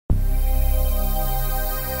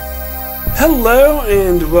Hello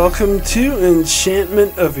and welcome to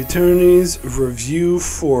Enchantment of Eternity's review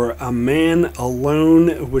for A Man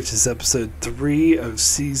Alone, which is episode 3 of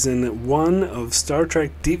season 1 of Star Trek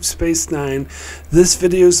Deep Space Nine. This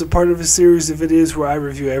video is a part of a series of videos where I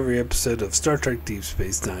review every episode of Star Trek Deep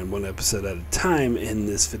Space Nine, one episode at a time. In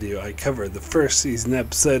this video I cover the first season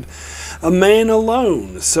episode, A Man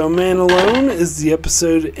Alone. So Man Alone is the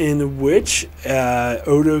episode in which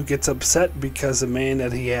Odo gets upset because a man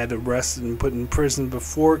that he had arrested and put in prison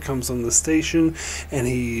before comes on the station, and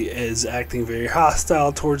he is acting very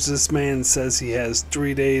hostile towards this man, says he has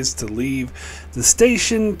 3 days to leave the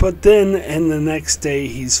station, but then in the next day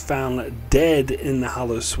he's found dead in the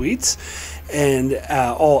Holosuites, and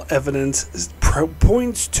all evidence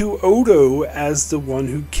points to Odo as the one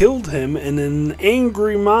who killed him, and an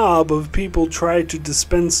angry mob of people try to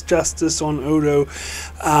dispense justice on Odo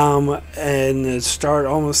and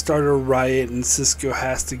almost start a riot, and Sisko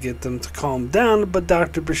has to get them to calm down, but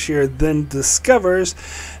Dr. Bashir then discovers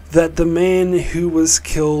that the man who was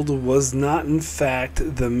killed was not in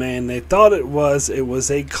fact the man they thought it was. It was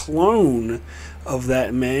a clone of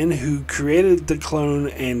that man who created the clone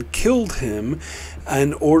and killed him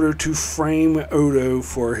in order to frame Odo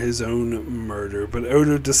for his own murder. But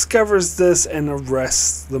Odo discovers this and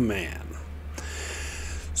arrests the man.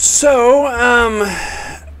 So,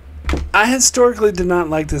 I historically did not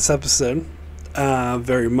like this episode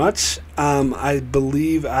very much. I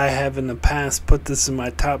believe I have in the past put this in my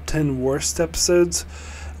top 10 worst episodes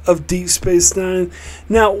of Deep Space Nine.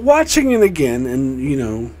 Now, watching it again and, you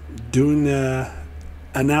know, doing the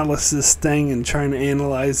analysis thing and trying to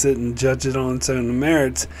analyze it and judge it on its own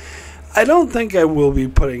merits, I don't think I will be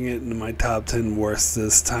putting it in my top 10 worst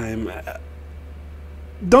this time.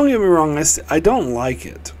 Don't get me wrong, I don't like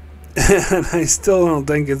it. And I still don't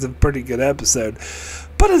think it's a pretty good episode.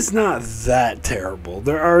 But it's not that terrible.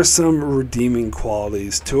 There are some redeeming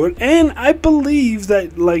qualities to it. And I believe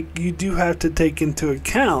that, like, you do have to take into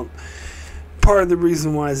account part of the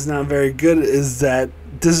reason why it's not very good is that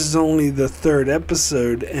this is only the third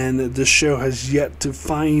episode, and the show has yet to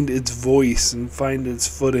find its voice and find its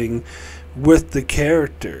footing with the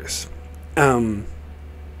characters.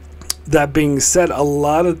 That being said, a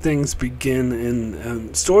lot of things begin in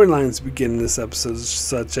storylines begin in this episode,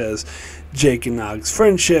 such as Jake and Nog's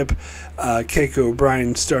friendship, Keiko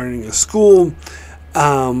O'Brien starting a school.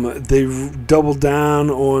 They double down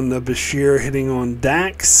on the Bashir hitting on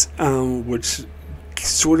Dax, which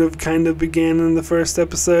sort of kind of began in the first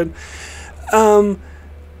episode, and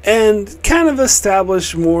kind of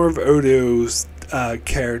establish more of Odo's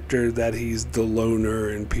character, that he's the loner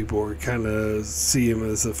and people are kind of see him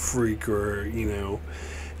as a freak or, you know,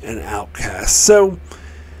 an outcast. So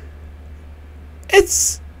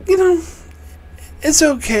it's, you know, it's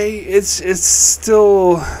okay. It's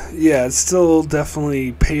still, yeah, it still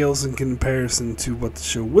definitely pales in comparison to what the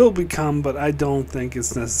show will become, but I don't think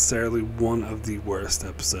it's necessarily one of the worst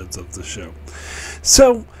episodes of the show.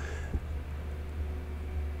 So,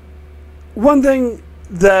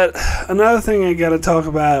 another thing I gotta talk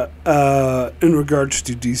about in regards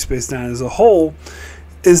to Deep Space Nine as a whole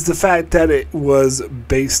is the fact that it was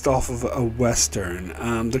based off of a Western.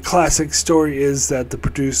 The classic story is that the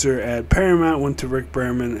producer at Paramount went to Rick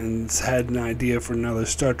Berman and had an idea for another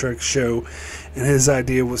Star Trek show, and his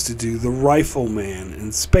idea was to do The Rifleman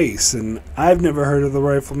in space. And I've never heard of The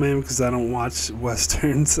Rifleman because I don't watch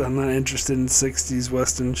Westerns. I'm not interested in 60s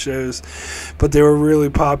Western shows, but they were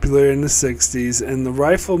really popular in the 60s, and The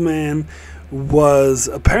Rifleman was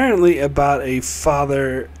apparently about a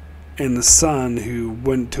father and the son who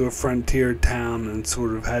went to a frontier town and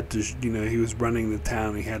sort of had to, you know, he was running the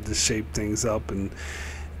town, he had to shape things up, and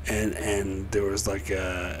there was like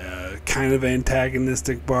a kind of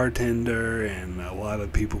antagonistic bartender and a lot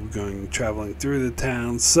of people traveling through the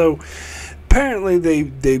town. So apparently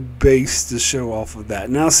they based the show off of that.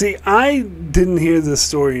 Now, see, I didn't hear this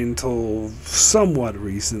story until somewhat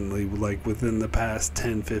recently, like within the past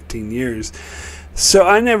 10-15 years. So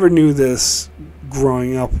I never knew this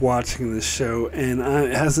growing up watching this show, and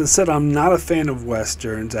as I said, I'm not a fan of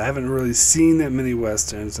Westerns. I haven't really seen that many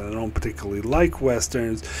Westerns, and I don't particularly like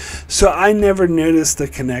Westerns, so I never noticed the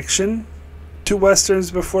connection to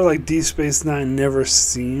Westerns before. Like, Deep Space Nine never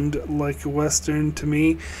seemed like a Western to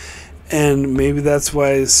me, and maybe that's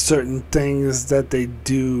why certain things that they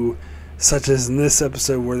do, such as in this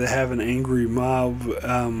episode where they have an angry mob,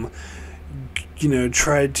 you know,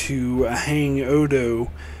 tried to hang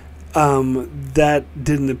Odo, that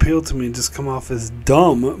didn't appeal to me, just come off as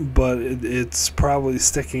dumb, but it's probably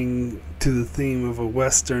sticking to the theme of a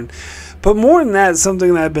Western. But more than that,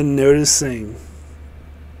 something that I've been noticing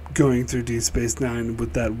going through Deep Space Nine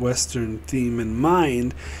with that Western theme in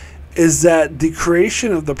mind is that the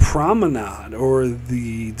creation of the promenade, or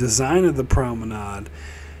the design of the promenade,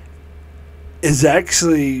 is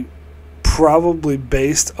actually probably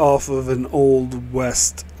based off of an old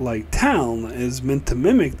west like town. Is meant to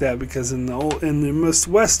mimic that, because in the most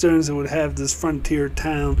westerns it would have this frontier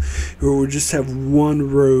town where would just have one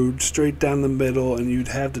road straight down the middle, and you'd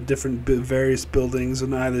have the different various buildings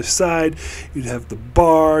on either side. You'd have the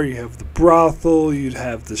bar, you have the brothel, you'd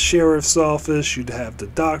have the sheriff's office, you'd have the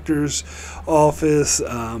doctor's office,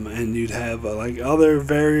 and you'd have like other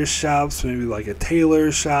various shops, maybe like a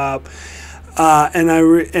tailor shop.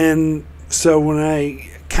 So when I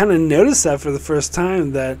kind of noticed that for the first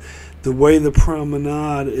time, that the way the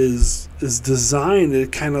promenade is designed,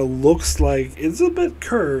 it kind of looks like it's a bit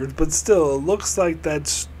curved, but still it looks like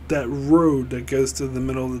that road that goes through the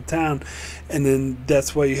middle of the town. And then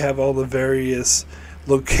that's why you have all the various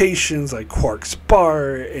locations like Quark's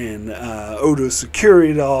Bar and Odo's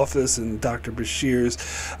security office and Dr. Bashir's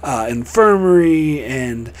infirmary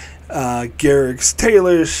and Garrick's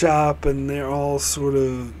tailor shop, and they're all sort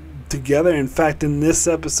of together. In fact, in this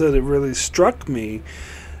episode, it really struck me,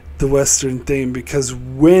 the Western theme, because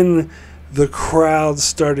when the crowd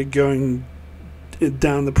started going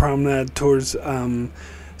down the promenade towards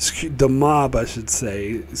the mob, I should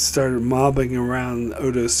say, started mobbing around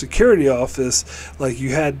Odo's security office. Like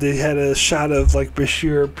they had a shot of like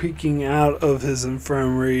Bashir peeking out of his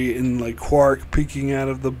infirmary and like Quark peeking out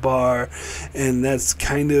of the bar, and that's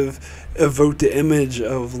kind of evoked the image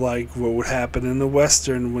of like what would happen in the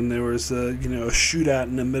Western when there was a shootout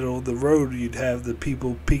in the middle of the road. You'd have the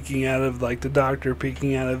people peeking out of, like the doctor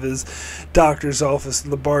peeking out of his doctor's office,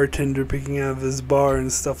 and the bartender peeking out of his bar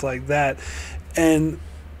and stuff like that. And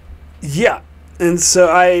yeah, and so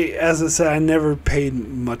as I said, I never paid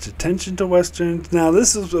much attention to Westerns. Now,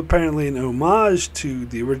 this is apparently an homage to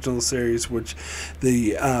the original series, which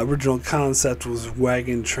the original concept was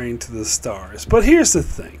Wagon Train to the Stars. But here's the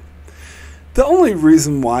thing. The only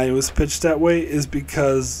reason why it was pitched that way is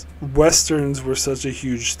because Westerns were such a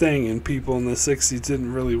huge thing, and people in the 60s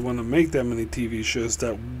didn't really want to make that many TV shows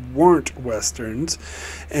that weren't Westerns.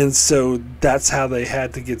 And so that's how they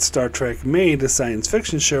had to get Star Trek made, a science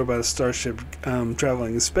fiction show about a starship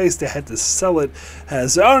traveling in space. They had to sell it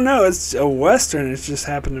as, oh no, it's a Western, it just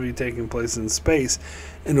happened to be taking place in space,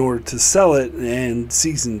 in order to sell it. And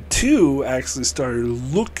season 2 actually started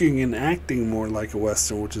looking and acting more like a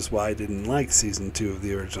Western, which is why I didn't like season 2 of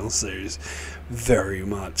the original series very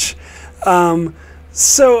much.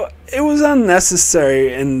 So it was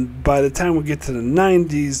unnecessary, and by the time we get to the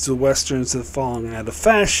 90s, the Westerns have fallen out of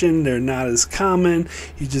fashion. They're not as common.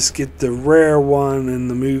 You just get the rare one in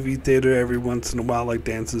the movie theater every once in a while, like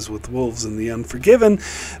Dances with Wolves and The Unforgiven,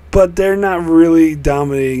 but they're not really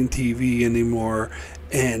dominating TV anymore.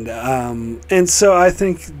 And so I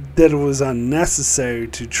think that it was unnecessary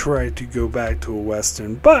to try to go back to a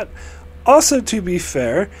Western. But also, to be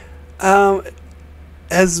fair,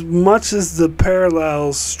 as much as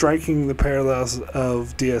striking the parallels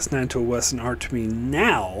of DS9 to a Western are to me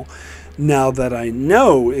now that I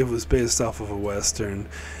know it was based off of a Western,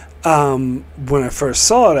 when I first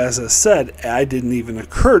saw it, as I said, it didn't even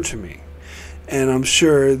occur to me. And I'm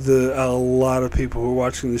sure a lot of people who were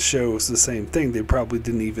watching the show was the same thing. They probably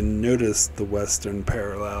didn't even notice the Western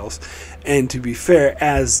parallels. And to be fair,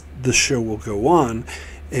 as the show will go on,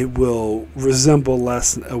 it will resemble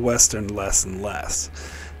a Western less and less.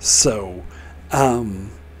 So,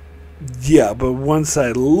 yeah, but once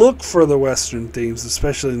I look for the Western themes,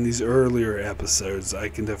 especially in these earlier episodes, I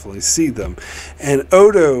can definitely see them. And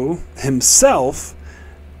Odo himself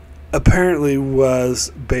apparently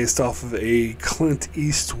was based off of a Clint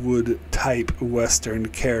Eastwood type Western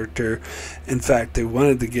character. In fact, they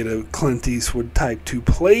wanted to get a Clint Eastwood type to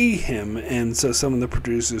play him, and so some of the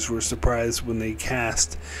producers were surprised when they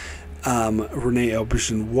cast Rene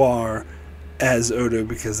Auberjonois as Odo,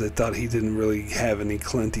 because they thought he didn't really have any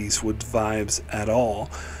Clint Eastwood vibes at all.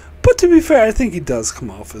 But to be fair, I think he does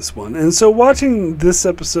come off as one. And so watching this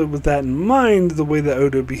episode with that in mind, the way that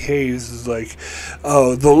Odo behaves is like,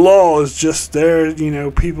 oh, the law is just there,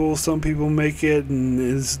 some people make it, and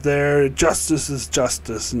is there, justice is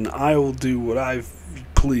justice, and I will do what I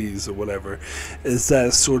please, or whatever. Is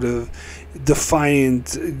that sort of defiant,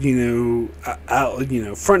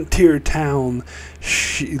 frontier town,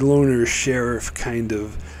 loner sheriff kind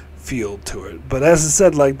of feel to it. But as I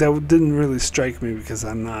said, like, that didn't really strike me because I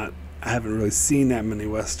haven't really seen that many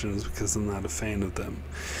Westerns, because I'm not a fan of them.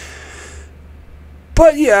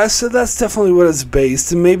 But yeah, so that's definitely what it's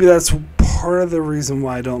based, and maybe that's part of the reason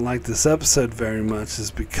why I don't like this episode very much is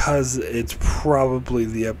because it's probably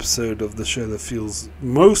the episode of the show that feels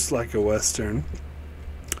most like a Western.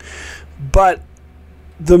 But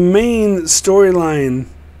the main storyline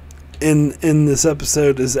in this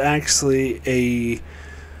episode is actually a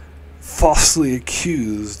falsely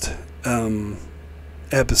accused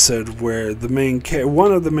episode where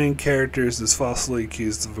one of the main characters is falsely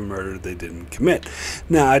accused of a murder they didn't commit.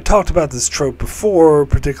 Now, I talked about this trope before,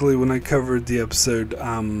 particularly when I covered the episode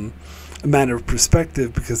A Matter of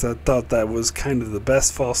Perspective, because I thought that was kind of the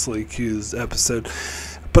best falsely accused episode.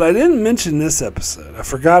 But I didn't mention this episode. I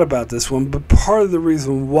forgot about this one, but part of the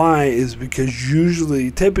reason why is because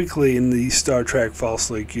typically in the Star Trek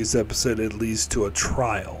falsely accused episode, it leads to a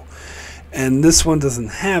trial. And this one doesn't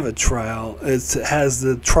have a trial. It has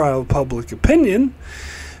the trial of public opinion,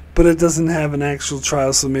 but it doesn't have an actual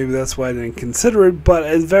trial, so maybe that's why I didn't consider it. But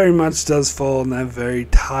it very much does fall in that very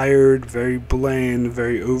tired, very bland,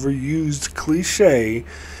 very overused cliche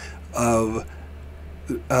of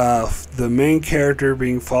the main character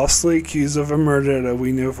being falsely accused of a murder that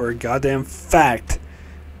we know for a goddamn fact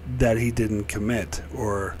that he didn't commit,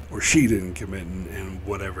 or she didn't commit in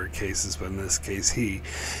whatever cases, but in this case he.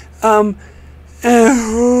 In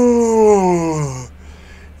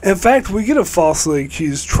fact, we get a falsely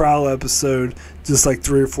accused trial episode just like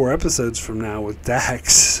 3 or 4 episodes from now with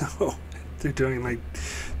Dax. So they're doing like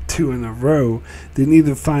 2 in a row. They need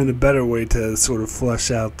to find a better way to sort of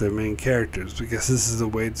flesh out their main characters, because this is a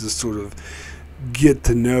way to sort of get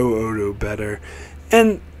to know Odo better.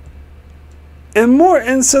 And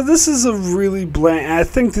so this is a really bland. I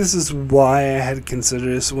think this is why I had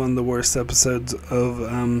considered this one of the worst episodes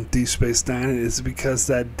of Deep Space Nine, is because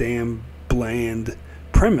that damn bland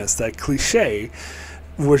premise, that cliche,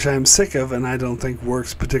 which I'm sick of and I don't think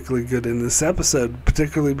works particularly good in this episode,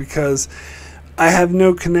 particularly because I have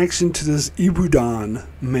no connection to this Ibudan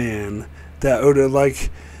man that Odo, like,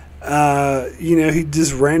 he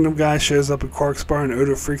just random guy shows up at Quark's bar and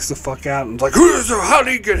Odo freaks the fuck out and is like, how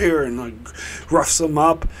did he get here? And like roughs him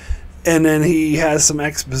up. And then he has some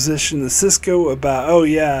exposition to Cisco about, oh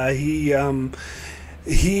yeah, he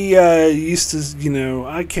used to,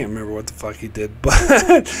 I can't remember what the fuck he did,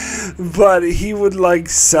 but he would like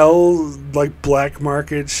sell like black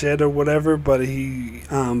market shit or whatever, but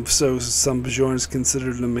so some Bajorans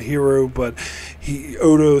considered him a hero, but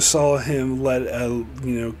Odo saw him let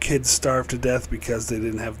kids starve to death because they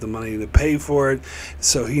didn't have the money to pay for it,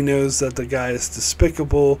 so he knows that the guy is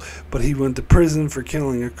despicable, but he went to prison for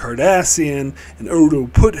killing a Cardassian, and Odo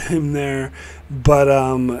put him there. But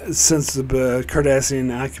since the Cardassian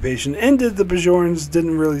occupation ended, the Bajorans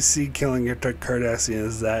didn't really see killing a Cardassian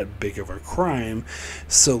as that big of a crime,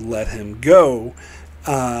 so let him go.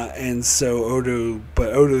 And so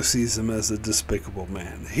Odo sees him as a despicable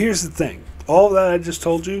man. Here's the thing: all that I just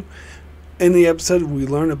told you in the episode, we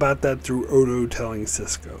learn about that through Odo telling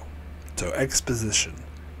Cisco. So exposition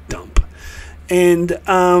dump, and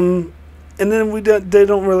then they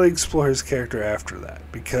don't really explore his character after that,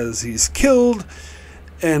 because he's killed,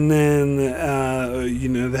 and then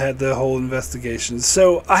they had the whole investigation.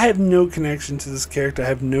 So I have no connection to this character. I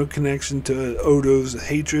have no connection to Odo's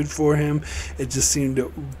hatred for him. It just seemed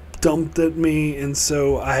dumped at me, and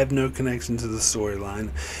so I have no connection to the storyline.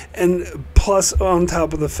 And plus, on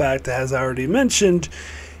top of the fact that, as I already mentioned,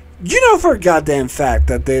 for a goddamn fact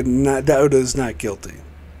that Odo's not guilty.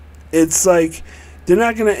 It's like, they're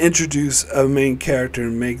not going to introduce a main character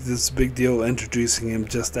and make this big deal introducing him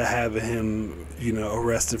just to have him,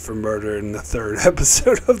 arrested for murder in the 3rd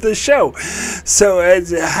episode of the show. So I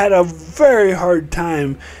had a very hard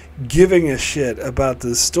time giving a shit about the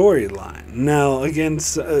storyline. Now, again,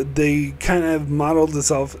 they kind of modeled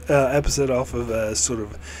this episode off of a sort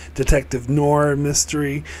of detective noir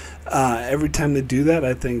mystery. Every time they do that,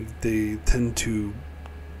 I think they tend to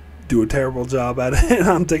do a terrible job at it.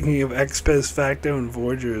 I'm thinking of Ex Post Facto and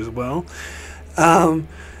Voyager as well.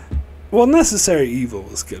 Necessary Evil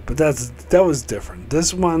was good, but that was different.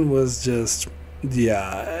 This one was just,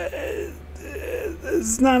 it's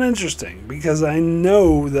not interesting, because I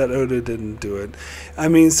know that Odo didn't do it. I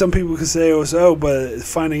mean, some people could say, but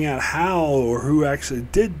finding out how or who actually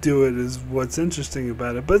did do it is what's interesting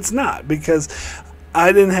about it, but it's not, because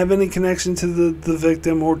I didn't have any connection to the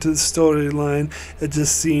victim or to the storyline. It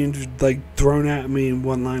just seemed like thrown at me in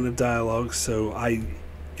one line of dialogue, so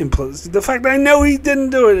the fact that I know he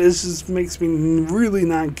didn't do it just makes me really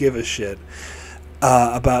not give a shit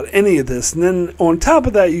about any of this. And then on top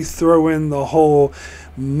of that, you throw in the whole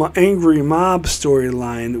angry mob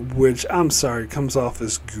storyline, which, I'm sorry, comes off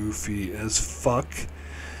as goofy as fuck.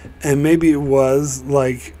 And maybe it was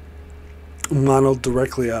like, modeled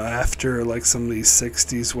directly after like some of these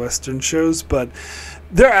 60s Western shows, but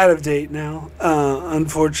they're out of date now,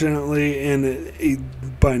 unfortunately,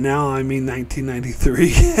 and by now I mean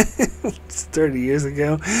 1993. It's 30 years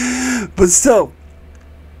ago. But still,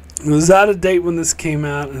 it was out of date when this came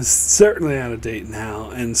out, and it's certainly out of date now,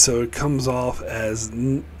 and so it comes off as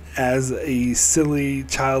a silly,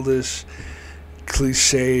 childish,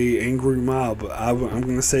 cliche, angry mob. I'm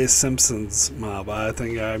going to say a Simpsons mob. I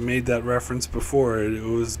think I made that reference before. It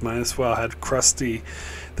was might as well had Krusty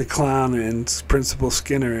the Clown and Principal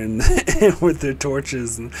Skinner and with their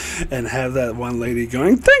torches, and have that one lady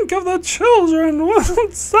going, "Think of the children,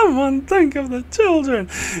 won't someone think of the children?"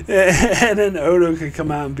 And then Odo could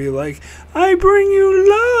come out and be like, "I bring you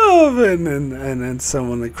love," and then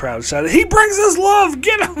someone in the crowd shouted, "He brings us love,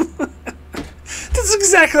 get him!" That's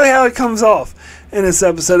exactly how it comes off in this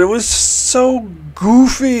episode. It was so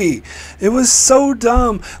goofy. It was so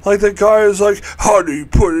dumb. Like, the guy is like, "How do you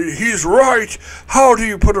put it? He's right. How do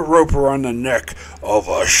you put a rope around the neck of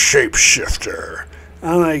a shapeshifter?"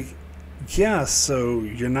 I'm like, yeah, so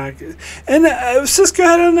you're not... And Cisco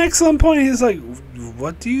had an excellent point. He's like,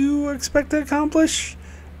 what do you expect to accomplish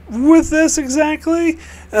with this exactly?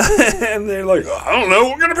 And they're like, "I don't know,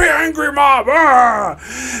 we're gonna be an angry mob."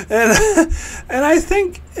 And I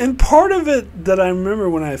think, and part of it that I remember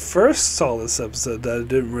when I first saw this episode that I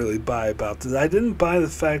didn't really buy about this, I didn't buy the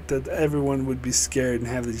fact that everyone would be scared and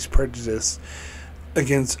have these prejudices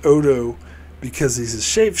against Odo because he's a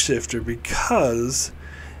shapeshifter, because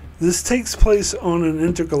this takes place on an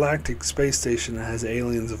intergalactic space station that has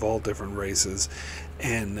aliens of all different races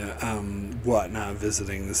and whatnot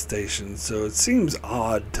visiting the station. So it seems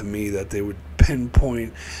odd to me that they would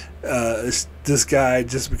pinpoint this guy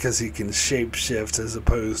just because he can shapeshift, as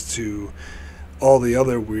opposed to all the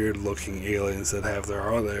other weird-looking aliens that have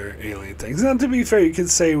their other alien things. Now, to be fair, you could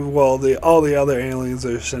say, well, all the other aliens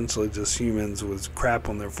are essentially just humans with crap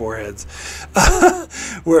on their foreheads.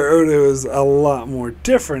 Where Odo is a lot more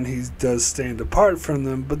different. He does stand apart from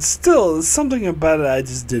them, but still, there's something about it I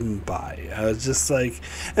just didn't buy. I was just like...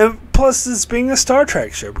 And plus, this being a Star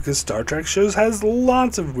Trek show, because Star Trek shows has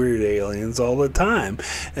lots of weird aliens all the time.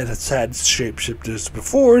 And it's had shapeshifters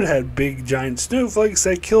before. It had big, giant snowflakes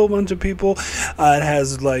that kill a bunch of people. It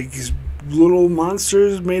has like little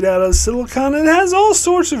monsters made out of silicon. It has all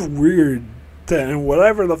sorts of weird and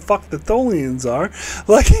whatever the fuck the Tholians are.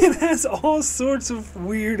 Like, it has all sorts of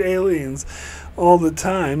weird aliens all the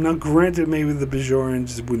time. Now, granted, maybe the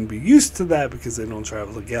Bajorans wouldn't be used to that because they don't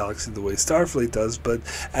travel the galaxy the way Starfleet does, but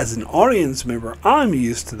as an audience member, I'm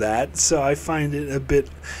used to that, so I find it a bit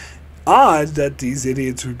odd that these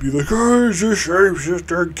idiots would be like, "Oh, he's a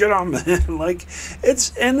shapeshifter, get on, man." Like,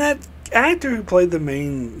 it's... And that actor who played the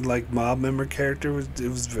main like mob member character was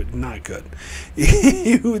not good.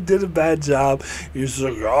 He did a bad job. He was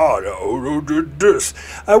like, "Oh, no, Odo did this."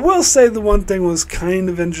 I will say the one thing was kind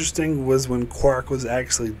of interesting was when Quark was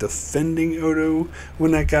actually defending Odo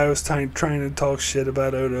when that guy was trying to talk shit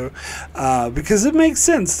about Odo, because it makes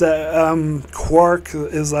sense that Quark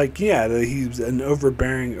is like, yeah, that he's an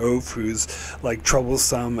overbearing oaf who's like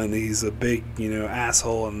troublesome and he's a big,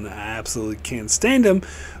 asshole, and I absolutely can't stand him.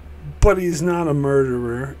 But he's not a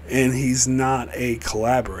murderer, and he's not a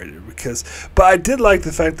collaborator. But I did like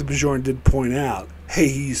the fact that Bajoran did point out, hey,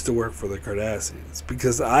 he used to work for the Cardassians.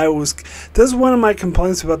 Because that's one of my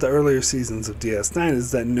complaints about the earlier seasons of DS9,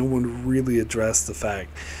 is that no one really addressed the fact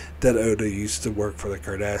that Odo used to work for the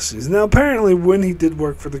Cardassians. Now, apparently, when he did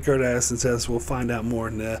work for the Cardassians, as we'll find out more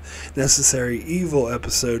in the Necessary Evil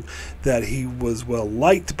episode, that he was well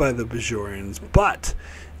liked by the Bajorans, but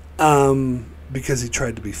because he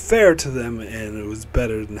tried to be fair to them, and it was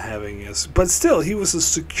better than having us. But still, he was a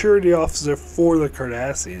security officer for the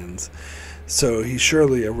Cardassians, so he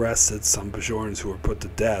surely arrested some Bajorans who were put to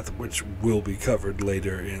death, which will be covered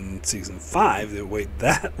later in Season 5. They wait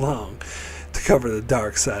that long to cover the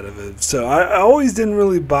dark side of it. So I always didn't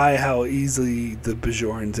really buy how easily the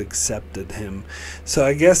Bajorans accepted him. So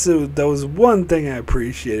I guess that was one thing I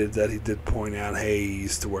appreciated, that he did point out, hey, he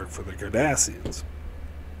used to work for the Cardassians,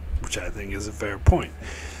 which I think is a fair point.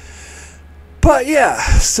 But yeah,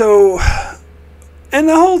 so... And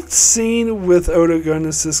the whole scene with Odo going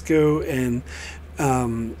to Cisco, and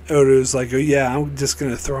Odo's like, "Oh yeah, I'm just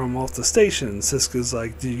going to throw him off the station." And Cisco's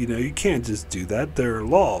like, "You can't just do that. There are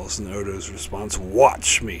laws." And Odo's response,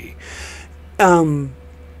 "Watch me." And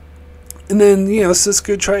then,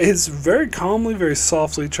 Cisco very calmly, very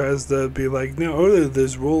softly tries to be like, "No, Odo,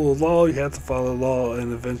 there's rule of law. You have to follow law."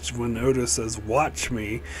 And eventually, when Odo says, "Watch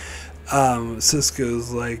me,"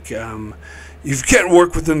 Cisco's like, "If you can't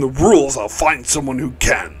work within the rules, I'll find someone who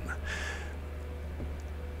can."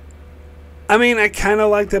 I mean, I kind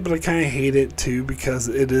of like that, but I kind of hate it too, because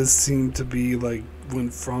it is seemed to be like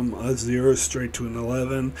went from a 0 straight to an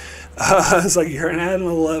 11. It's like, you're at an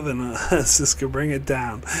 11, Cisco, bring it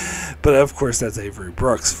down. But of course, that's Avery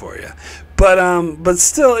Brooks for you. But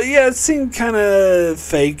still, yeah, it seemed kind of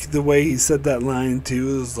fake the way he said that line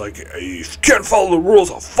too. It was like, you can't follow the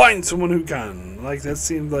rules, I'll find someone who can. Like, that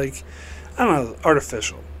seemed like, I don't know,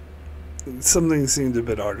 artificial. Something seemed a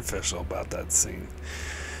bit artificial about that scene.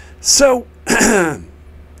 So, I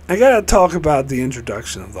gotta talk about the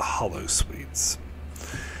introduction of the Holosuites,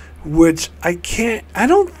 which I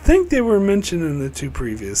don't think they were mentioned in the 2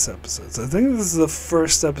 previous episodes. I think this is the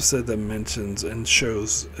first episode that mentions and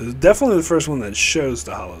shows, definitely the first one that shows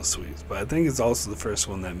the Holosuites, but I think it's also the first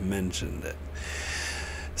one that mentioned it.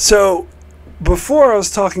 So, before I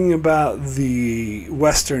was talking about the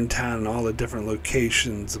Western town and all the different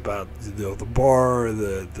locations, about the bar,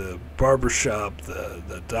 the barbershop,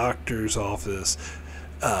 the doctor's office,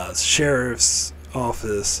 sheriff's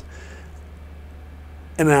office,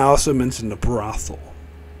 and I also mentioned the brothel.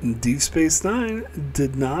 Deep Space Nine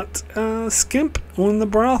did not skimp on the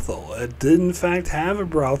brothel. It did in fact have a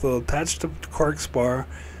brothel attached to Quark's bar.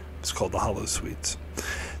 It's called the Holosuites.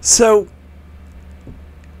 So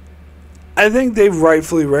I think they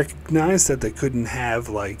rightfully recognized that they couldn't have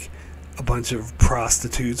like a bunch of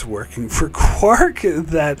prostitutes working for Quark.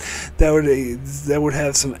 That would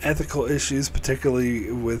have some ethical issues,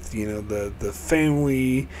 particularly with, you know, the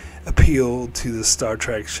family appeal to the Star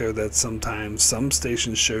Trek show that sometimes some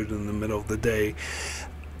stations showed in the middle of the day.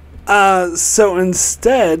 So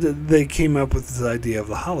instead, they came up with this idea of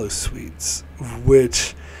the Holosuites,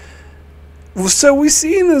 which, so we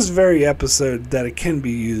see in this very episode that it can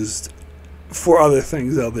be used for other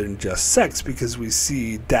things other than just sex, because we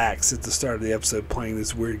see Dax at the start of the episode playing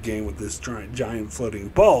this weird game with this giant floating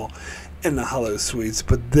ball in the Holosuites,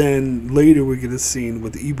 but then later we get a scene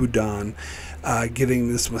with Ibudan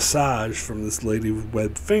getting this massage from this lady with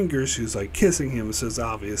webbed fingers who's like kissing him. So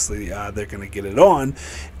obviously they're going to get it on,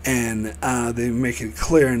 and they make it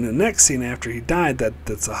clear in the next scene after he died that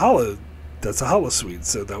that's a holosuite.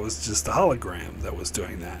 So that was just a hologram that was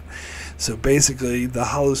doing that. So basically, the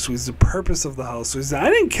Holosuites, the purpose of the Holosuites.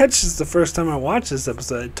 I didn't catch this the first time I watched this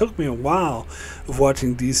episode. It took me a while of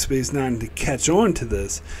watching Deep Space Nine to catch on to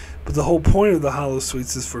this. But the whole point of the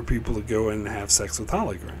Holosuites is for people to go in and have sex with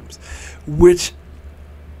holograms. Which,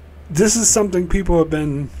 this is something people have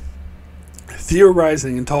been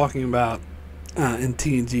theorizing and talking about in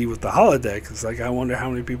TNG with the holodeck. It's like, I wonder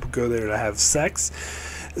how many people go there to have sex.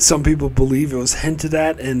 Some people believe it was hinted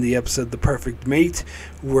at in the episode The Perfect Mate,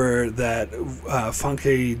 where that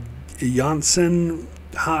Funke Janssen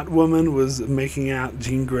hot woman was making out,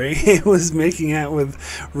 Jean Grey was making out with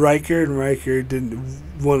Riker, and Riker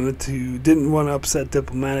didn't want to upset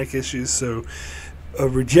diplomatic issues, so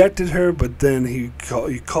rejected her. But then he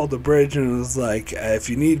called the bridge and was like, if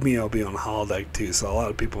you need me, I'll be on the holodeck too. So a lot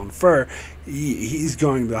of people infer he's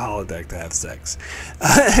going to the holodeck to have sex.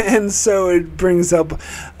 And so it brings up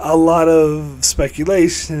a lot of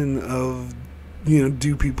speculation of, you know,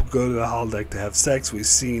 do people go to the holodeck to have sex? We've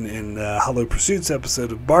seen in the Hollow Pursuits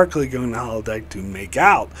episode of Barclay going to the holodeck to make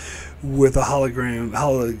out with a holographic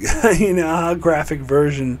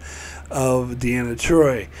version of Deanna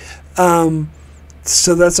Troi.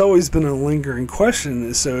 So that's always been a lingering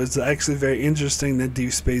question. So it's actually very interesting that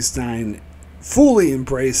Deep Space Nine fully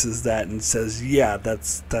embraces that and says, yeah,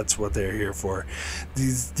 that's what they're here for.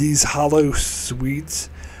 These Holosuites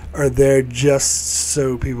are there just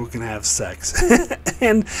so people can have sex.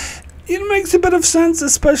 And it makes a bit of sense,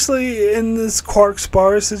 especially in this Quark's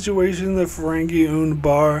bar situation, the Ferengi-owned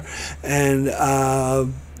bar, and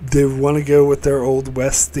they want to go with their Old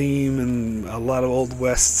West theme, and a lot of Old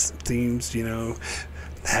West themes, you know,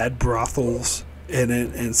 had brothels in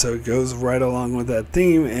it, and so it goes right along with that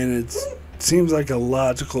theme, and it seems like a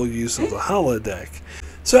logical use of the holodeck.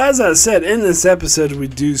 So as I said, in this episode we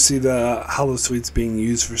do see the Holosuites being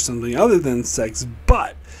used for something other than sex,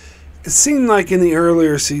 but it seemed like in the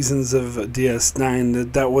earlier seasons of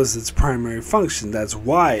DS9 that was its primary function. That's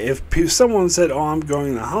why if someone said, oh, I'm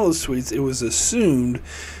going to Holosuites, it was assumed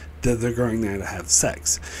that they're going there to have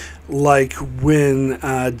sex. Like when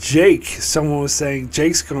someone was saying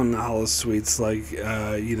Jake's going to Holosuites, like,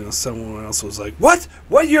 you know, someone else was like, what?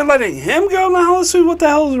 You're letting him go to Holosuite? What the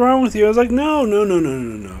hell is wrong with you? I was like,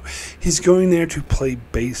 no. He's going there to play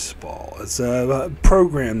baseball. It's a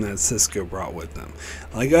program that Cisco brought with them.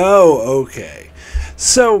 Like, oh, okay.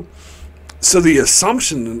 So the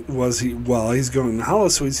assumption was he's going to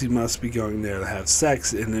Holosuites, he must be going there to have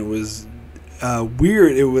sex, and it was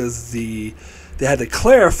weird. It was they had to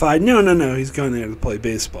clarify, no, he's going there to play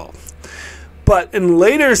baseball. But in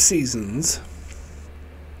later seasons,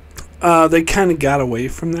 they kind of got away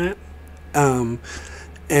from that. And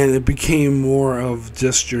it became more of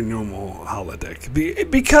just your normal holodeck.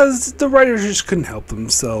 Because the writers just couldn't help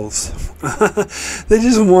themselves. They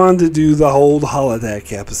just wanted to do the whole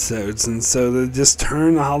holodeck episodes. And so they just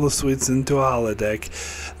turned the Holosuites into a holodeck.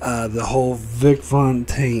 The whole Vic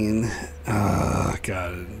Fontaine. God,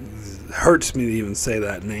 it hurts me to even say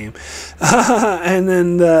that name. And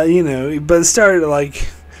then, but it started like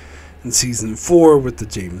in season 4 with the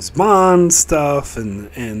James Bond stuff, and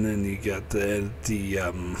then you got the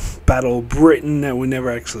Battle of Britain that we never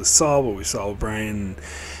actually saw, but we saw Brian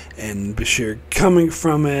and Bashir coming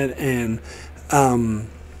from it, and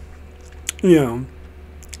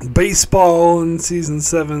baseball in season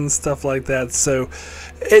 7, stuff like that. So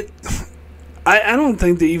I don't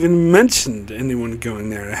think they even mentioned anyone going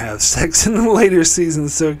there to have sex in the later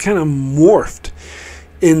seasons, so it kind of morphed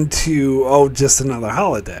into, just another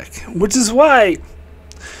holodeck. Which is why,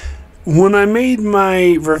 when I made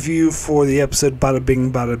my review for the episode Bada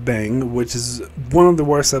Bing Bada Bang, which is one of the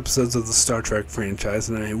worst episodes of the Star Trek franchise,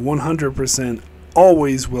 and I 100%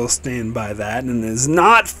 always will stand by that, and it is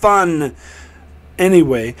not fun.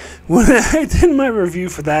 Anyway, when I did my review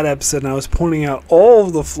for that episode, and I was pointing out all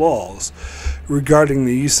of the flaws regarding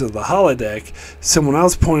the use of the holodeck, someone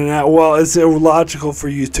else pointed out, well, it's illogical for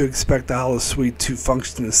you to expect the holosuite to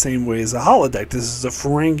function the same way as a holodeck. This is a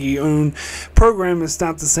Ferengi-owned program. It's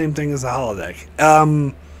not the same thing as a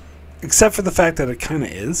holodeck. Except for the fact that it kind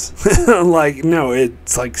of is. No,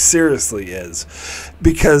 it's seriously is.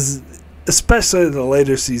 Because especially the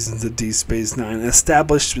later seasons of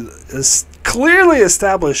DS9 clearly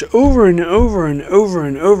established over and over and over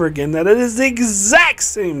and over again that it is the exact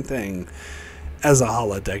same thing as a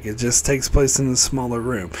holodeck. It just takes place in a smaller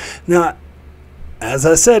room. Now, as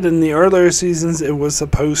I said, in the earlier seasons, it was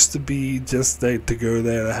supposed to be just to go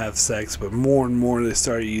there to have sex, but more and more they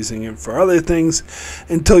started using it for other things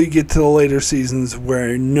until you get to the later seasons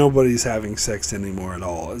where nobody's having sex anymore at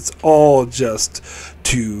all. It's all just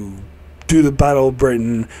to do the Battle of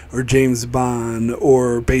Britain or James Bond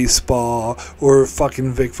or baseball or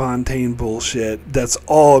fucking Vic Fontaine bullshit. That's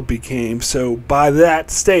all it became. So by that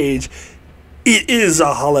stage, it is a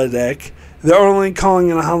holodeck. They're only calling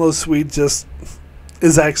it a holosuite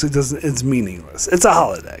it's meaningless. It's a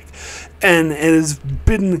holodeck. And it has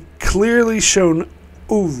been clearly shown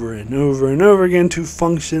over and over and over again to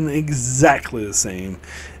function exactly the same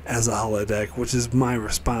as a holodeck, which is my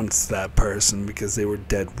response to that person, because they were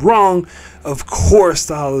dead wrong. Of course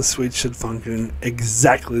the holosuite should function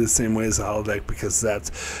exactly the same way as a holodeck, because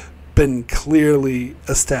that's been clearly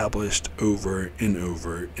established over and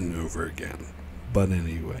over and over again. But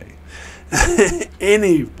anyway.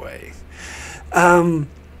 Now,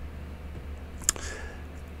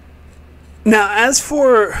 as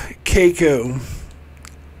for Keiko,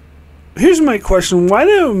 here's my question. Why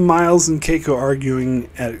do Miles and Keiko arguing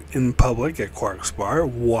in public at Quark's bar?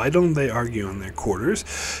 Why don't they argue in their quarters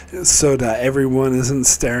so that everyone isn't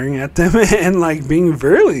staring at them and being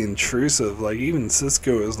very intrusive? Even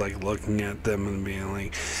Cisco is looking at them and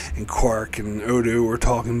being and Quark and Odo were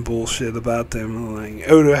talking bullshit about them.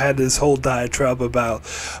 Odo had this whole diatribe about,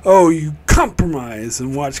 you compromise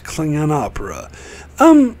and watch Klingon opera.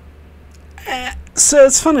 So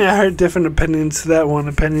it's funny, I heard different opinions to that. One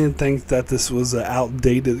opinion thinks that this was an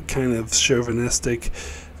outdated kind of chauvinistic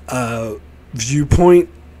viewpoint.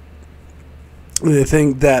 And they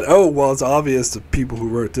think that, it's obvious the people who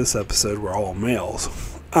wrote this episode were all males.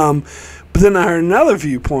 But then I heard another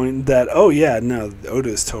viewpoint that,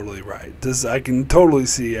 Odo's totally right. I can totally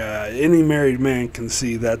see, any married man can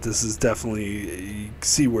see that this is definitely, you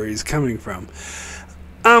see where he's coming from.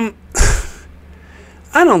 I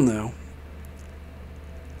don't know.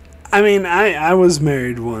 I mean, I was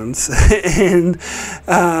married once, and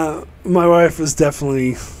my wife was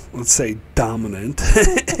definitely, let's say, dominant,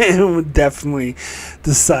 and would definitely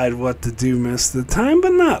decide what to do most of the time,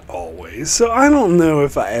 but not always. So I don't know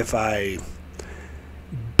if I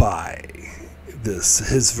buy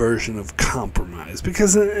his version of compromise,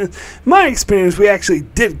 because in my experience, we actually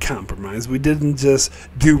did compromise. We didn't just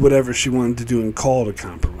do whatever she wanted to do and call it a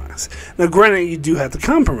compromise. Now, granted, you do have to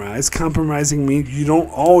compromise. Compromising means you don't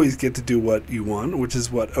always get to do what you want, which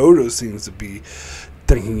is what Odo seems to be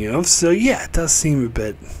thinking of. So yeah, it does seem a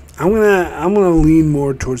bit. I'm gonna lean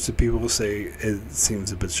more towards the people who say it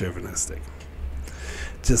seems a bit chauvinistic,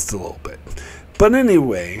 just a little bit. But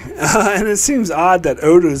anyway, and it seems odd that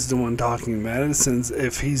Odo's the one talking about it, since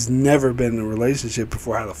if he's never been in a relationship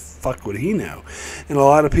before, how the fuck would he know? And a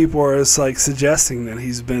lot of people are suggesting that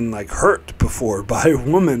he's been hurt before by a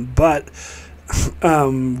woman, but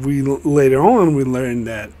we later on we learned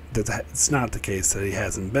that it's not the case, that he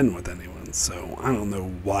hasn't been with anyone. So I don't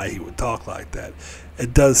know why he would talk like that.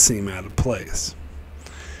 It does seem out of place.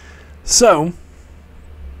 So,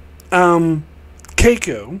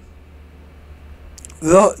 Keiko.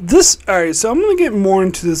 Alright, so I'm going to get more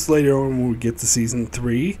into this later on when we get to season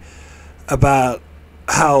 3, about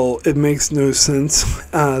how it makes no sense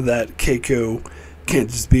that Keiko can't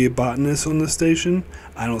just be a botanist on the station.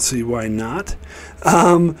 I don't see why not.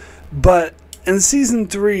 But in season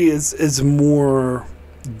 3, it's more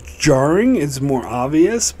jarring, it's more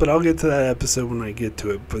obvious, but I'll get to that episode when I get to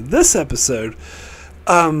it. But this episode,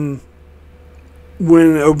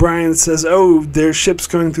 when O'Brien says, "Oh, there's ships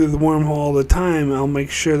going through the wormhole all the time. I'll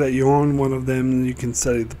make sure that you're on one of them and you can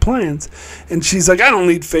study the plans." And she's like, "I don't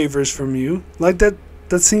need favors from you." Like, that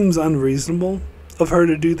seems unreasonable of her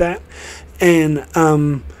to do that. And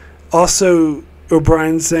also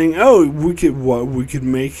O'Brien saying, "Oh, we could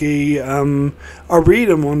make a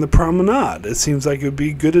arboretum on the promenade. It seems like it would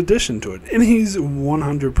be a good addition to it." And he's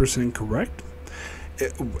 100% correct.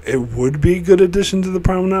 It would be a good addition to the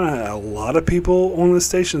promenade. A lot of people on the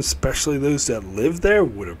station, especially those that live there,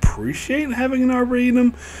 would appreciate having an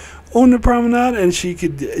arboretum on the promenade. And she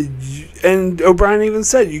could, and O'Brien even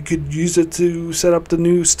said you could use it to study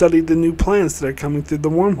the new plants that are coming through the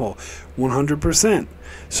wormhole. 100%.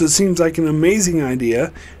 So it seems like an amazing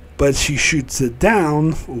idea, but she shoots it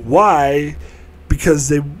down. Why? Because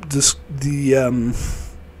the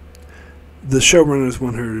showrunners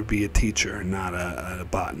want her to be a teacher, not a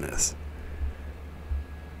botanist.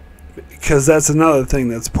 Because that's another thing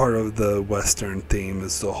that's part of the Western theme,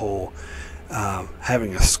 is the whole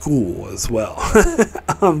having a school as well.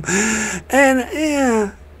 And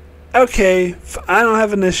yeah, okay, I don't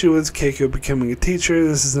have an issue with Keiko becoming a teacher.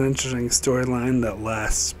 This is an interesting storyline that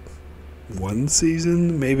lasts one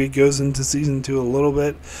season, maybe goes into season 2 a little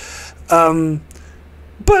bit.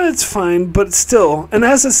 But it's fine, but still. And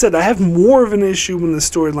as I said, I have more of an issue when the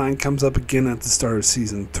storyline comes up again at the start of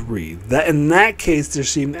season 3. In that case, there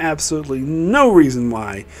seemed absolutely no reason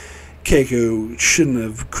why Keiko shouldn't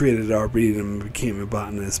have created Arboretum and became a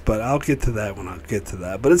botanist. But I'll get to that when I get to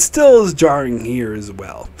that. But it still is jarring here as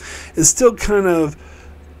well. It's still kind of,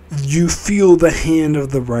 you feel the hand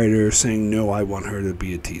of the writer saying, "No, I want her to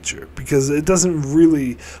be a teacher." Because it doesn't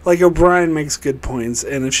really, like, O'Brien makes good points,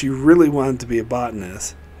 and if she really wanted to be a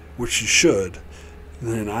botanist, which she should,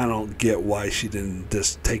 then I don't get why she didn't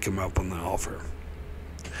just take him up on the offer.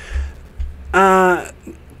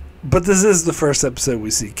 But this is the first episode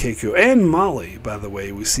we see Keiko and Molly, by the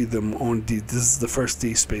way. We see them on this is the first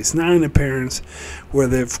DS9 appearance, where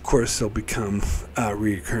they, of course, they'll become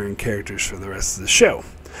recurring characters for the rest of the show.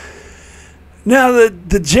 Now,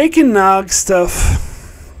 the Jake and Nog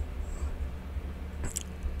stuff,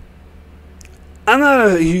 I'm not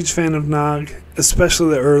a huge fan of Nog,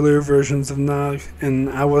 especially the earlier versions of Nog,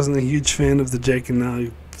 and I wasn't a huge fan of the Jake and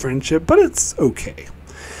Nog friendship, but it's okay.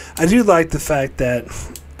 I do like the fact that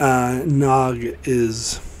Nog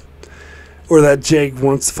or that Jake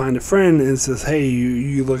wants to find a friend and says, "Hey,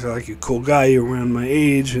 you look like a cool guy, you're around my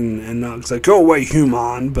age," and Nog's like, "Go away,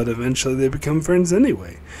 human," but eventually they become friends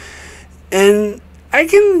anyway. And I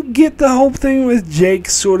can get the whole thing with Jake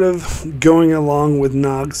sort of going along with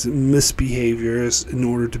Nog's misbehaviors in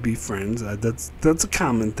order to be friends. That's a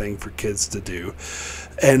common thing for kids to do.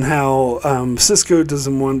 And how Cisco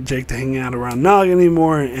doesn't want Jake to hang out around Nog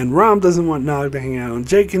anymore, and Rom doesn't want Nog to hang out with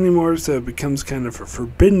Jake anymore, so it becomes kind of a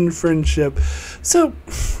forbidden friendship. So,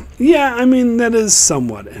 yeah, I mean, that is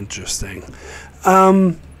somewhat interesting.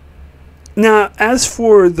 Now, as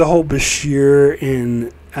for the whole Bashir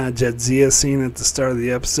and Jadzia scene at the start of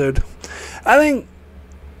the episode, I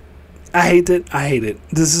hate it.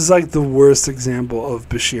 This is like the worst example of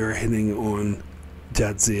Bashir hitting on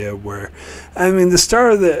Jadzia, where, I mean, the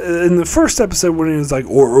start of in the first episode when he was like,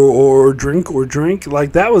 or drink,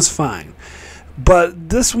 like, that was fine. But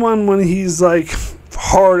this one, when he's like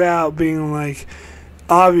hard out, being like,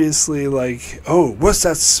 obviously, like, "Oh, what's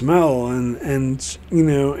that smell?" and you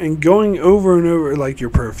know, and going over and over, like your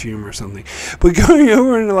perfume or something, but going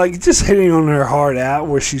over and like just hitting on her hard out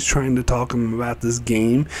where she's trying to talk him about this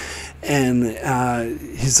game, and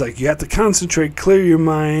he's like, "You have to concentrate, clear your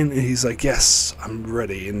mind," and he's like, "Yes, I'm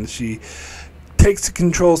ready," and she takes the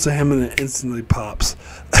controls to him and it instantly pops.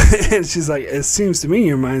 And she's like, "It seems to me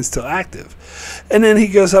your mind's still active." And then he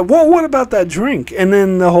goes up, "Well, what about that drink?" And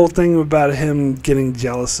then the whole thing about him getting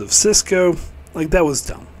jealous of Cisco, like, that was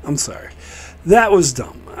dumb. I'm sorry. That was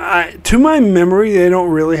dumb. To my memory, they don't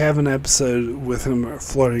really have an episode with him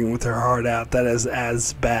flirting with her heart out that is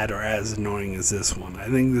as bad or as annoying as this one. I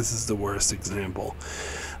think this is the worst example.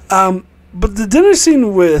 But the dinner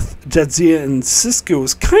scene with Jadzia and Cisco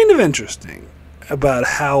was kind of interesting about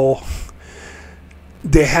how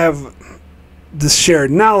they have this shared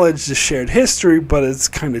knowledge, this shared history, but it's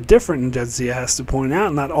kind of different. And Jadzia has to point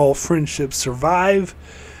out not all friendships survive,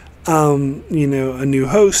 a new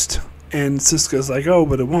host. And Cisco's like, oh,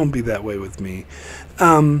 but it won't be that way with me.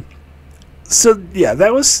 So yeah,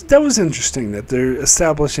 that was interesting that they're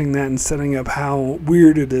establishing that and setting up how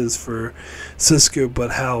weird it is for Cisco,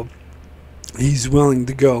 but how he's willing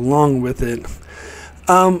to go along with it.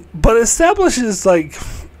 But establishes, like,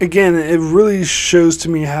 again, it really shows to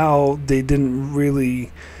me how they didn't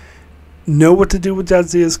really know what to do with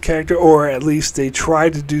Jadzia's character, or at least they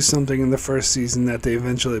tried to do something in the first season that they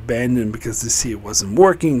eventually abandoned because they see it wasn't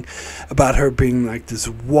working, about her being like this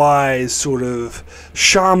wise sort of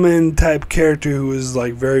shaman type character who is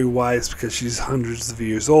like very wise because she's hundreds of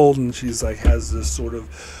years old, and she's like has this sort of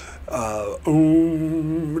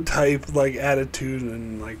type like attitude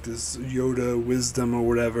and like this Yoda wisdom or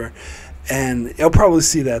whatever. And you'll probably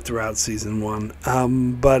see that throughout season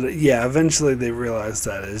 1. But yeah, eventually they realize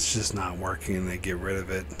that it's just not working and they get rid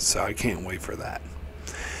of it. So I can't wait for that.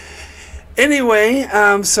 Anyway,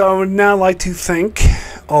 so I would now like to thank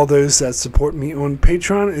all those that support me on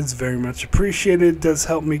Patreon. It's very much appreciated. It does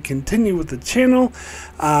help me continue with the channel.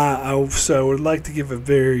 I also would like to give a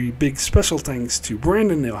very big special thanks to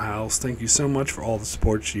Brandon Nilhouse. Thank you so much for all the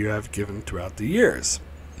support you have given throughout the years.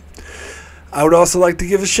 I would also like to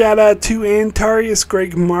give a shout out to Antarius,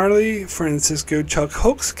 Greg Marley, Francisco Chuck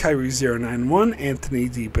Hooks, Kyrie091, Anthony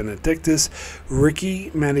D. Benedictus,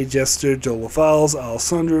 Ricky, Matty Jester, Joel Files,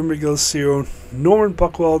 Alessandro Miguel, Norman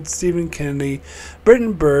Buckwald, Stephen Kennedy,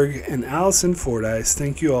 Britton Berg, and Allison Fordyce.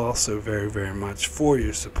 Thank you all so very, very much for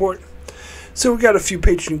your support. So we got a few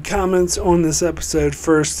Patreon comments on this episode.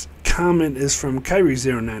 First comment is from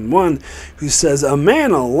Kyrie091, who says, "A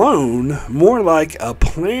man alone, more like a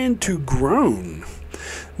plan to groan."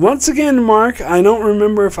 Once again, Mark, I don't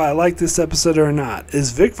remember if I like this episode or not.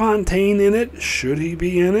 Is Vic Fontaine in it? Should he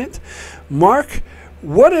be in it? Mark,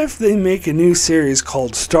 what if they make a new series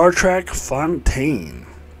called Star Trek Fontaine?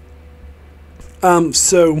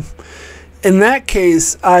 So, in that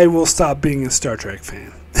case, I will stop being a Star Trek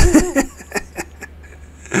fan.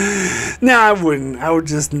 No, I wouldn't. I would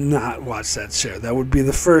just not watch that show. That would be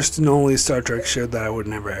the first and only Star Trek show that I would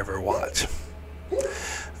never ever watch.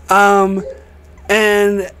 And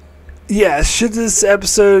yeah, should Vic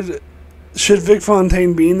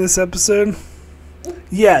Fontaine be in this episode?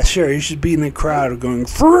 Yeah, sure. He should be in the crowd going,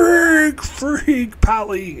 freak, freak,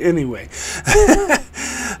 Polly. Anyway.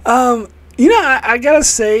 I gotta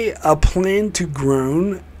say, A Plan to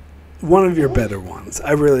Groan, one of your better ones.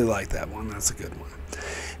 I really like that one. That's a good one.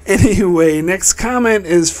 Anyway, next comment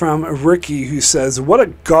is from Ricky, who says, "What a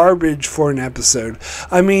garbage for an episode.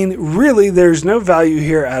 I mean, really, there's no value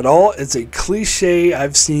here at all. It's a cliche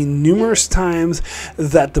I've seen numerous times,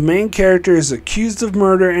 that the main character is accused of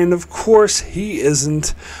murder, and of course he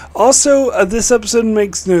isn't. Also, this episode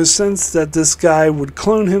makes no sense that this guy would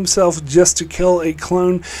clone himself just to kill a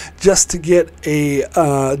clone, just to get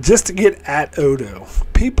at Odo.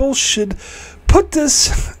 People should put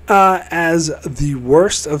this as the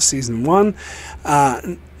worst of season 1,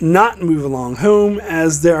 not move along home,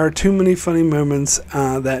 as there are too many funny moments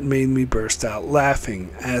that made me burst out laughing,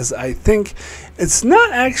 as I think it's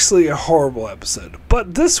not actually a horrible episode,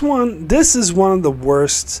 but this is one of the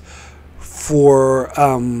worst for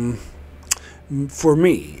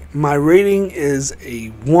me. My rating is a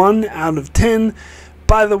 1 out of 10.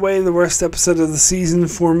 By the way, the worst episode of the season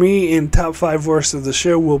for me in top 5 worst of the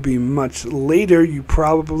show will be much later. You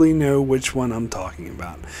probably know which one I'm talking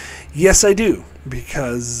about. Yes, I do,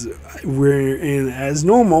 because as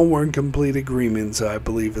normal, we're in complete agreement, so I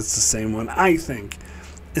believe it's the same one I think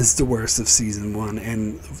is the worst of season 1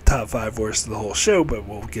 and top 5 worst of the whole show, but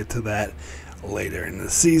we'll get to that later in the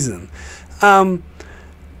season.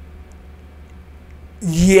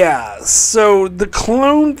 Yeah, so the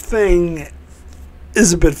clone thing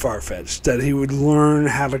is a bit far-fetched, that he would learn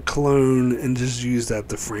how to clone and just use that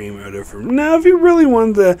to frame Odo for him. Now, if he really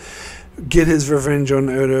wanted to get his revenge on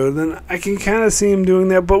Odo, then I can kind of see him doing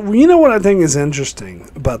that. But you know what I think is interesting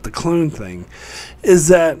about the clone thing is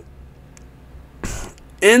that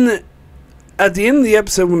at the end of the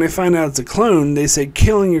episode, when they find out it's a clone, they say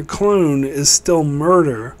killing your clone is still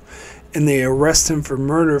murder, and they arrest him for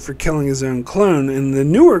murder for killing his own clone. And the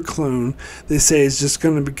newer clone, they say, is just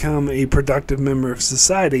going to become a productive member of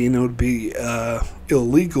society, and it would be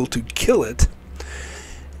illegal to kill it.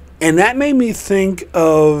 And that made me think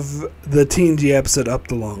of the TNG episode Up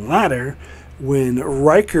the Long Ladder, when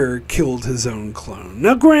Riker killed his own clone.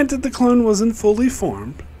 Now, granted, the clone wasn't fully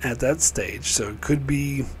formed, at that stage, so it could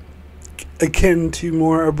be akin to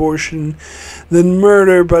more abortion than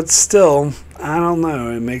murder, but still, I don't know,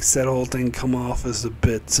 it makes that whole thing come off as a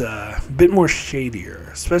bit more shadier,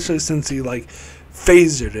 especially since he like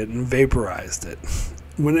phasered it and vaporized it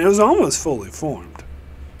when it was almost fully formed.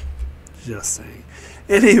 Just saying.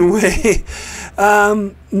 Anyway,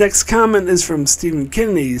 next comment is from Stephen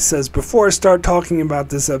Kennedy. He says, before I start talking about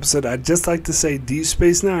this episode, I'd just like to say Deep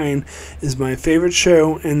Space Nine is my favorite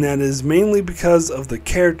show, and that is mainly because of the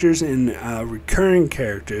characters and recurring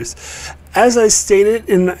characters. As I stated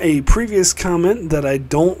in a previous comment that I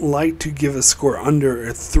don't like to give a score under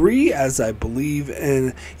a 3, as I believe,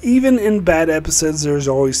 and even in bad episodes there's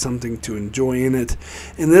always something to enjoy in it.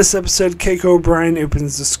 In this episode, Keiko O'Brien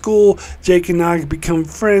opens the school, Jake and Nog become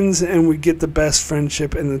friends, and we get the best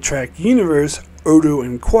friendship in the Trek universe, Odo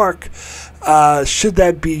and Quark. Should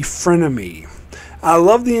that be frenemy? I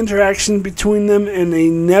love the interaction between them, and they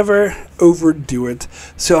never overdo it,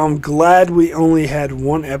 so I'm glad we only had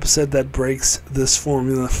one episode that breaks this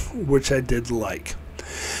formula, which I did like.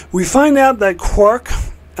 We find out that Quark,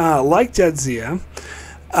 likes Jadzia.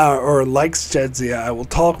 I will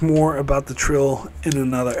talk more about the trill in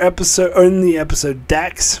another episode, or in the episode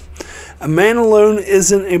Dax. A Man Alone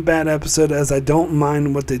isn't a bad episode, as I don't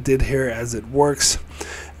mind what they did here, as it works.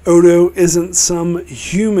 Odo isn't some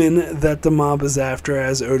human that the mob is after,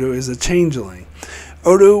 as Odo is a changeling.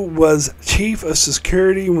 Odo was chief of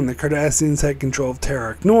security when the Cardassians had control of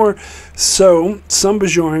Terok Nor, so some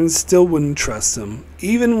Bajorans still wouldn't trust him.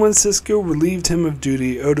 Even when Sisko relieved him of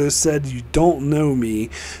duty, Odo said, "You don't know me,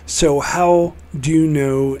 so how do you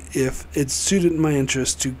know if it suited my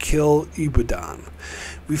interest to kill Ibudan?"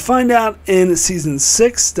 We find out in season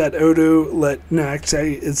 6 that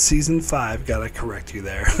it's season 5, gotta correct you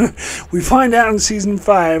there. We find out in season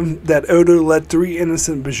 5 that Odo let 3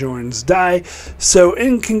 innocent Bajorans die. So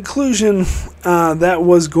in conclusion, that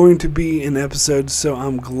was going to be an episode, so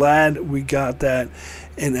I'm glad we got that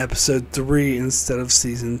in episode 3 instead of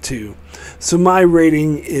season 2. So my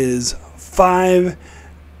rating is 5.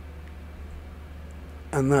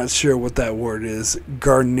 I'm not sure what that word is.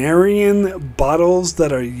 Garnerian bottles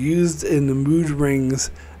that are used in the mood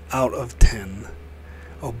rings out of 10.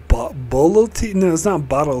 Oh, bulleties? No, it's not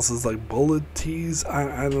bottles. It's like bulleties.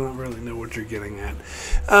 I don't really know what you're getting at.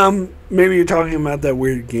 Maybe you're talking about that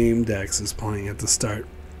weird game Dax is playing at the start.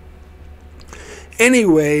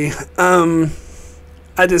 Anyway,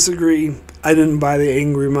 I disagree. I didn't buy the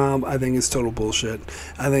angry mob. I think it's total bullshit.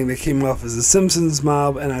 I think they came off as a Simpsons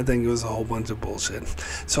mob, and I think it was a whole bunch of bullshit.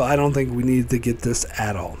 So I don't think we need to get this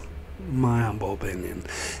at all. My humble opinion.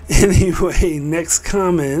 Anyway, next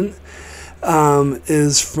comment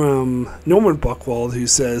is from Norman Buchwald, who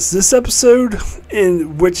says, this episode,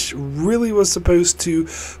 in which really was supposed to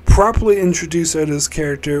properly introduce Odo's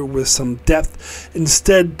character with some depth,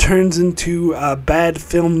 instead turns into a bad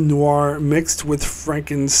film noir mixed with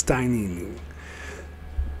Frankensteining.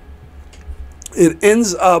 It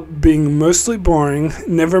ends up being mostly boring,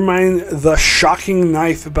 never mind the shocking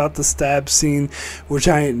knife about the stab scene, which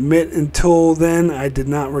I admit until then I did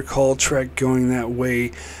not recall Trek going that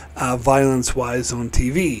way violence-wise on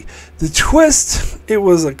TV. The twist, it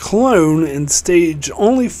was a clone and stage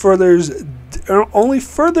only furthers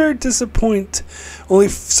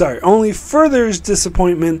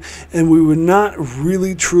disappointment, and we would not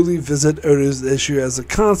really truly visit Odo's issue as a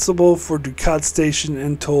constable for Dukat Station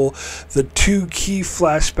until the 2 key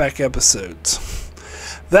flashback episodes.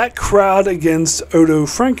 That crowd against Odo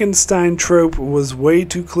Frankenstein trope was way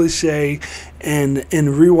too cliche, and in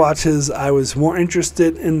rewatches I was more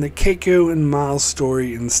interested in the Keiko and Miles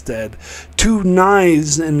story instead. 2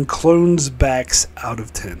 knives and clones' backs out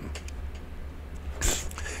of 10.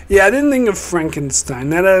 Yeah, I didn't think of Frankenstein.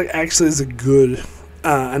 That actually is a good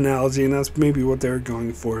analogy, and that's maybe what they were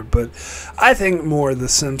going for. But I think more of The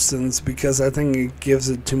Simpsons, because I think it gives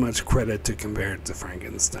it too much credit to compare it to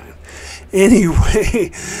Frankenstein.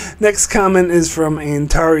 Anyway, next comment is from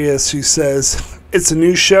Antarius, who says, it's a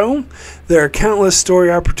new show. There are countless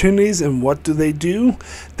story opportunities, and what do?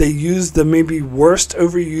 They use the maybe worst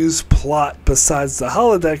overused plot besides the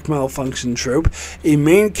holodeck malfunction trope. A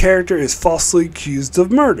main character is falsely accused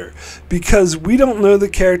of murder. Because we don't know the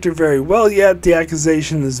character very well yet, the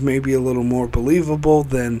accusation is maybe a little more believable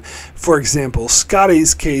than, for example,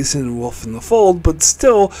 Scotty's case in Wolf in the Fold, but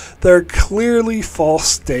still, there are clearly false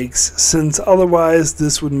stakes, since otherwise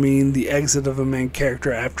this would mean the exit of a main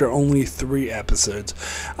character after only 3 episodes.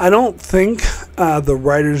 I don't think think the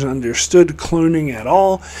writers understood cloning at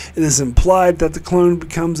all. It is implied that the clone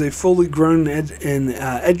becomes a fully grown and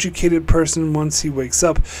educated person once he wakes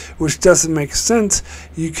up, which doesn't make sense.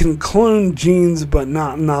 You can clone genes but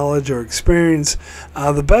not knowledge or experience.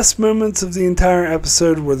 The best moments of the entire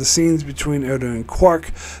episode were the scenes between Odo and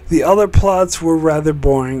Quark. The other plots were rather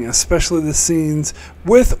boring, especially the scenes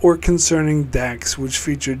with or concerning Dax, which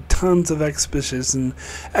featured tons of exposition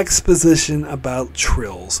about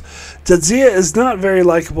trills. Jadzia is not very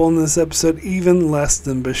likable in this episode, even less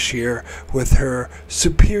than Bashir with her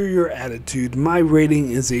superior attitude. My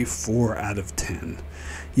rating is a 4 out of 10.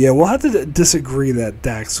 Yeah, we'll have to disagree that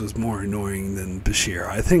Dax was more annoying than Bashir.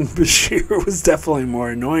 I think Bashir was definitely more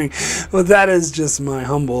annoying, but that is just my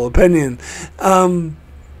humble opinion.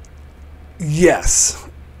 Yes,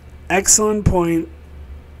 excellent point.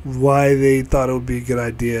 Why they thought it would be a good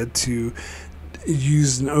idea to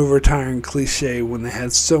use an overtiring cliche when they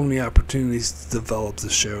had so many opportunities to develop the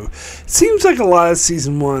show. It seems like a lot of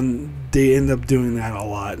season 1 they end up doing that a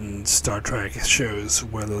lot in Star Trek shows,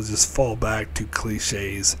 where they'll just fall back to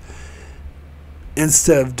cliches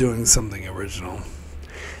instead of doing something original.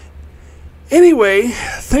 Anyway,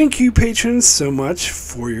 thank you patrons so much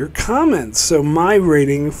for your comments. So my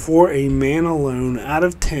rating for A Man Alone out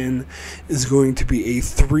of 10 is going to be a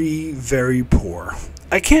 3, very poor.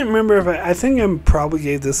 I can't remember if I think I probably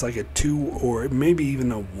gave this like a 2 or maybe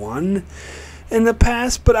even a 1 in the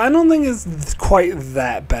past, but I don't think it's quite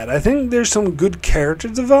that bad. I think there's some good character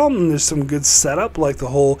development, there's some good setup, like the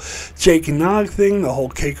whole Jake and Nog thing, the whole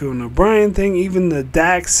Keiko and O'Brien thing, even the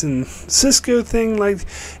Dax and Cisco thing, like,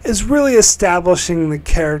 is really establishing the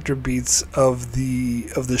character beats of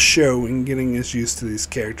the show and getting us used to these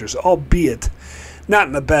characters, albeit not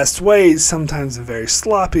in the best ways, sometimes in very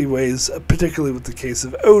sloppy ways, particularly with the case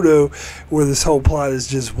of Odo, where this whole plot is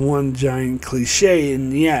just one giant cliche.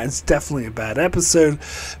 And yeah, it's definitely a bad episode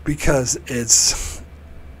because it's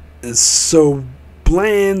so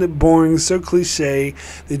bland, boring, so cliche.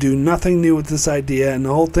 They do nothing new with this idea, and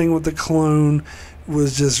the whole thing with the clone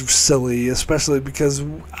was just silly, especially because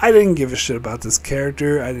I didn't give a shit about this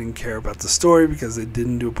character. I didn't care about the story because they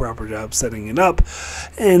didn't do a proper job setting it up,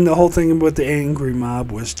 and the whole thing with the angry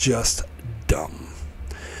mob was just dumb.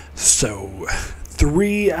 So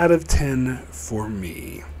 3 out of 10 for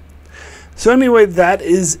me. So anyway, that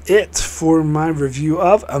is it for my review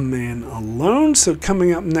of A Man Alone. So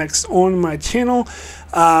coming up next on my channel,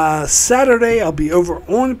 Saturday I'll be over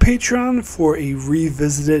on Patreon for a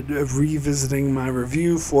revisiting my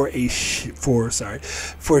review for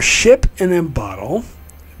Ship and a Bottle.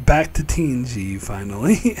 Back to TNG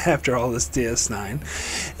finally after all this DS9, and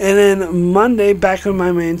then Monday back on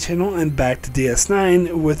my main channel and back to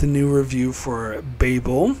DS9 with a new review for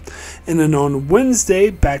Babel, and then on Wednesday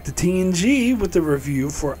back to TNG with the review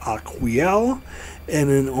for Aquiel, and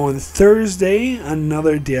then on Thursday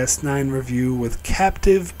another DS9 review with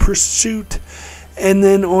Captive Pursuit. And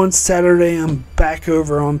then on Saturday, I'm back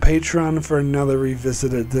over on Patreon for another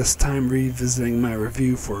revisited, this time revisiting my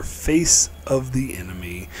review for Face of the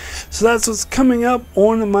Enemy. So that's what's coming up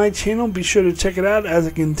on my channel. Be sure to check it out as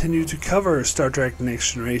I continue to cover Star Trek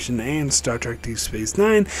Next Generation and Star Trek Deep Space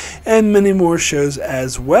Nine, and many more shows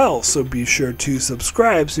as well. So be sure to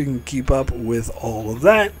subscribe so you can keep up with all of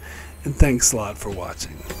that. And thanks a lot for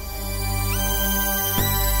watching.